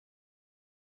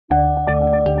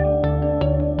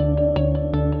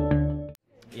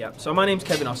So my name's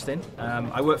Kevin Austin.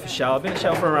 I work for Shell. I've been at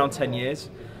Shell for around 10 years.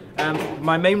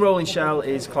 My main role in Shell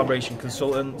is collaboration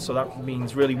consultant, so that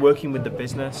means really working with the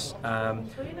business,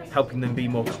 helping them be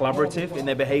more collaborative in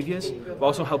their behaviours, but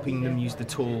also helping them use the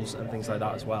tools and things like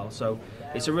that as well. So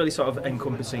it's a really sort of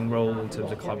encompassing role in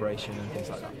terms of collaboration and things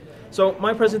like that. So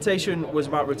my presentation was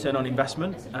about return on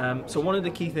investment. So one of the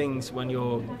key things when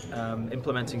you're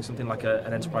implementing something like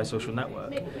an enterprise social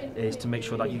network is to make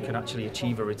sure that you can actually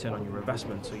achieve a return on your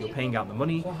investment. So you're paying out the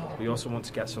money, but you also want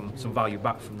to get some value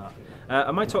back from that.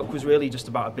 And my talk was really just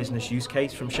about a business use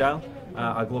case from Shell,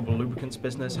 our global lubricants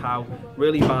business, how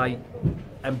really by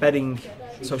embedding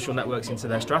social networks into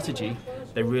their strategy,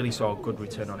 they really saw a good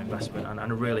return on investment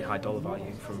and a really high dollar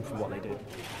value from what they did.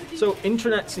 So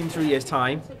intranets in 3 years'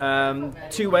 time,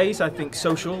 two ways. I think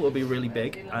social will be really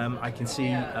big. I can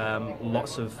see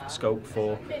lots of scope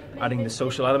for adding the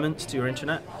social elements to your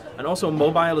intranet, and also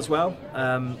mobile as well.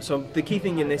 So the key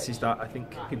thing in this is that I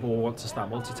think people will want to start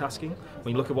multitasking.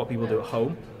 When you look at what people do at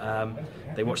home,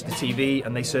 they watch the TV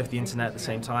and they surf the internet at the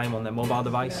same time on their mobile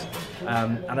device.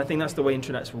 And I think that's the way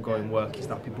intranets will go and work, is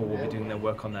that people will be doing their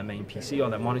work on their main PC or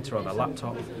their monitor or their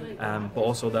laptop, but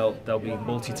also they'll be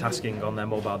multitasking on their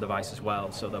mobile device as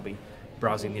well. So they'll be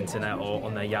browsing the internet or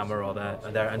on their Yammer or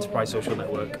their enterprise social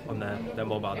network on their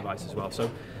mobile device as well. So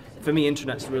for me,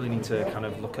 intranets really need to kind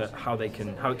of look at how it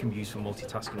can be used for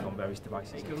multitasking on various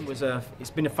devices.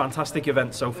 It's been a fantastic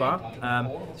event so far.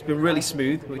 It's been really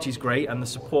smooth, which is great, and the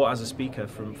support as a speaker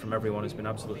from everyone has been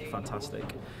absolutely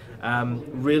fantastic.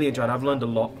 Really enjoyed it. I've learned a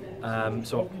lot.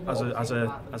 So as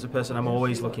a person, I'm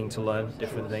always looking to learn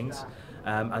different things.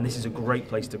 And this is a great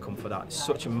place to come for that. It's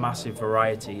such a massive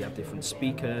variety of different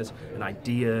speakers and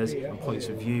ideas and points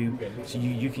of view, so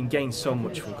you can gain so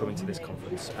much from coming to this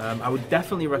conference. I would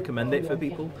definitely recommend it for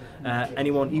people,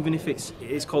 anyone, even if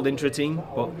it's called IntraTeam,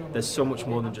 but there's so much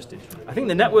more than just Intra. I think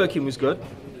the networking was good.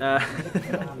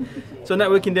 So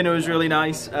networking dinner was really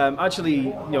nice.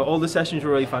 Actually, all the sessions were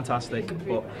really fantastic,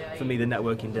 but for me the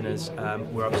networking dinners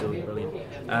were absolutely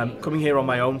brilliant. Coming here on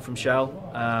my own from Shell,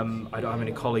 I don't have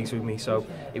any colleagues with me, so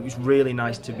it was really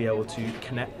nice to be able to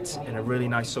connect in a really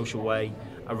nice social way,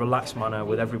 a relaxed manner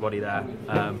with everybody there,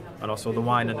 and also the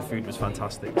wine and the food was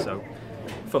fantastic, so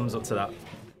thumbs up to that.